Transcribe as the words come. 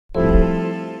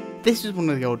This is one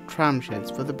of the old tram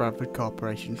sheds for the Bradford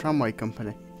Corporation Tramway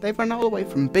Company. They ran all the way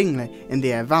from Bingley in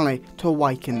the Aire Valley to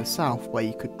Wyke in the south, where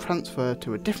you could transfer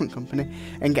to a different company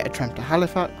and get a tram to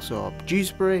Halifax or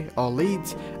Dewsbury or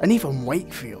Leeds and even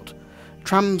Wakefield.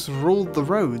 Trams ruled the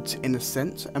roads in a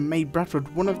sense and made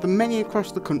Bradford one of the many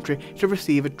across the country to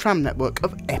receive a tram network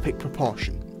of epic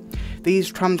proportion.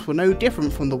 These trams were no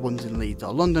different from the ones in Leeds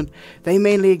or London. They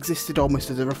mainly existed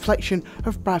almost as a reflection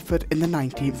of Bradford in the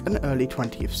 19th and early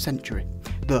 20th century,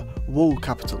 the wool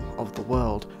capital of the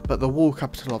world. But the wool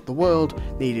capital of the world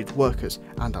needed workers,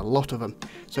 and a lot of them.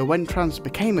 So when trams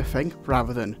became a thing,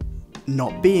 rather than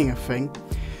not being a thing,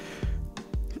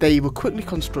 they were quickly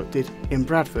constructed in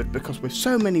Bradford because with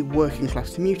so many working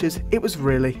class commuters, it was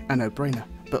really a no-brainer.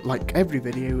 But like every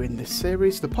video in this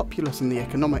series, the populace and the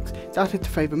economics started to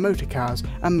favour motor cars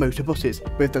and motor buses,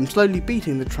 with them slowly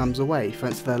beating the trams away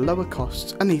thanks to their lower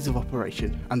costs and ease of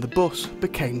operation, and the bus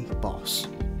became boss.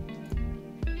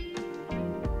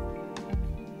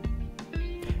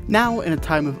 Now, in a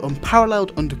time of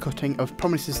unparalleled undercutting of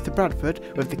promises to Bradford,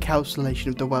 with the cancellation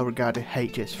of the well-regarded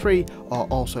HS3, or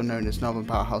also known as Northern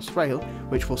Powerhouse Rail,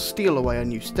 which will steal away a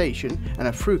new station and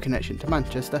a through connection to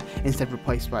Manchester, instead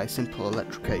replaced by a simple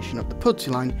electrification of the Pudsey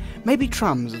line, maybe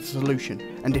trams are the solution,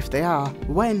 and if they are,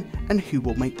 when and who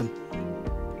will make them?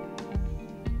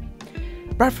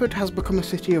 Bradford has become a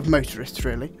city of motorists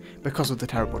really, because of the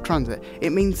terrible transit.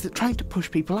 It means that trying to push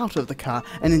people out of the car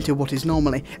and into what is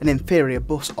normally an inferior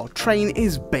bus or train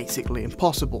is basically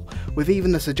impossible, with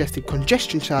even the suggested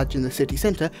congestion charge in the city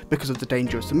centre, because of the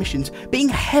dangerous emissions, being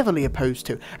heavily opposed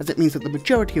to, as it means that the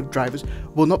majority of drivers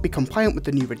will not be compliant with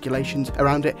the new regulations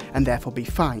around it and therefore be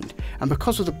fined. And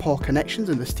because of the poor connections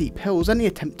and the steep hills, any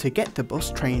attempt to get to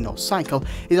bus, train or cycle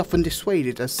is often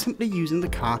dissuaded, as simply using the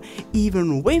car,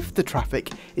 even with the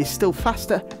traffic, is still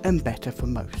faster and better for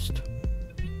most.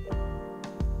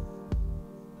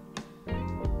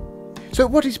 So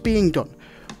what is being done?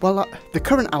 Well, the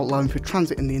current outline for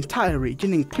transit in the entire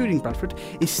region, including Bradford,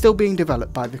 is still being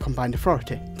developed by the Combined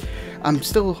Authority, and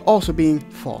still also being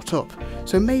thought up.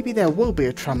 So maybe there will be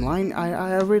a tram line,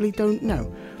 I really don't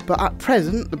know. But at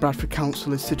present, the Bradford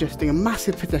Council is suggesting a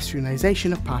massive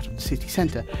pedestrianisation of part of the city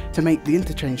centre to make the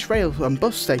interchange rail and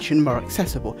bus station more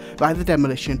accessible by the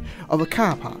demolition of a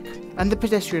car park and the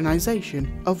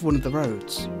pedestrianisation of one of the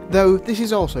roads. Though this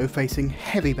is also facing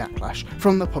heavy backlash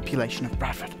from the population of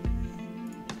Bradford.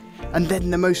 And then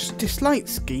the most disliked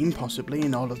scheme possibly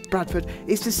in all of Bradford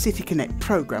is the City Connect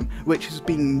programme, which has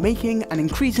been making and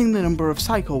increasing the number of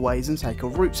cycleways and cycle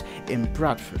routes in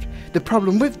Bradford. The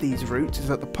problem with these routes is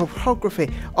that the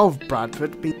topography of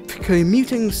Bradford, for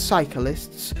commuting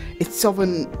cyclists, it's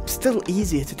often still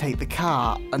easier to take the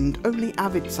car, and only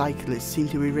avid cyclists seem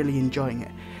to be really enjoying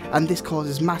it. And this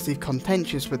causes massive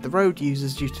contentions with the road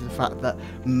users due to the fact that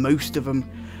most of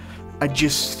them are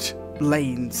just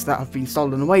lanes that have been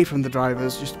stolen away from the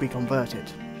drivers just to be converted,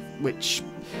 which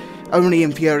only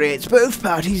infuriates both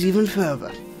parties even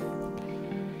further.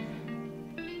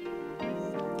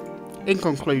 In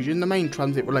conclusion, the main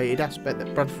transit related aspect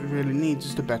that Bradford really needs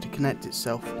is to better connect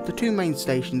itself. The two main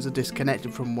stations are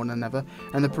disconnected from one another,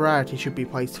 and the priority should be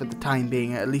placed for the time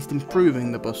being at least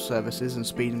improving the bus services and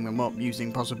speeding them up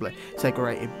using possibly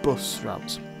segregated bus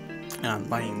routes and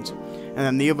lanes. And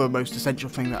then the other most essential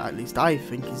thing that at least I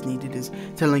think is needed is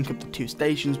to link up the two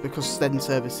stations, because then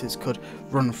services could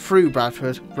run through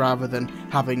Bradford rather than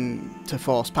having to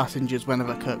force passengers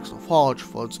whenever Kirksall Forge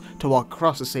floods to walk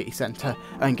across the city centre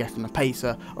and get on a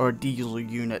pacer or a diesel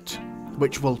unit,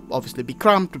 which will obviously be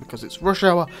cramped because it's rush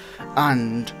hour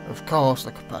and of course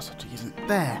the capacity isn't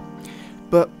there.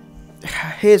 But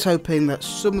here's hoping that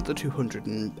some of the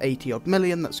 280 odd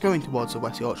million that's going towards the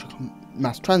West Yorkshire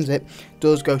mass transit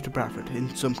does go to Bradford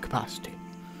in some capacity.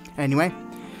 Anyway,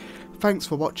 thanks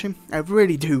for watching, I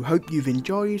really do hope you've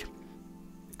enjoyed,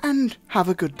 and have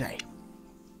a good day.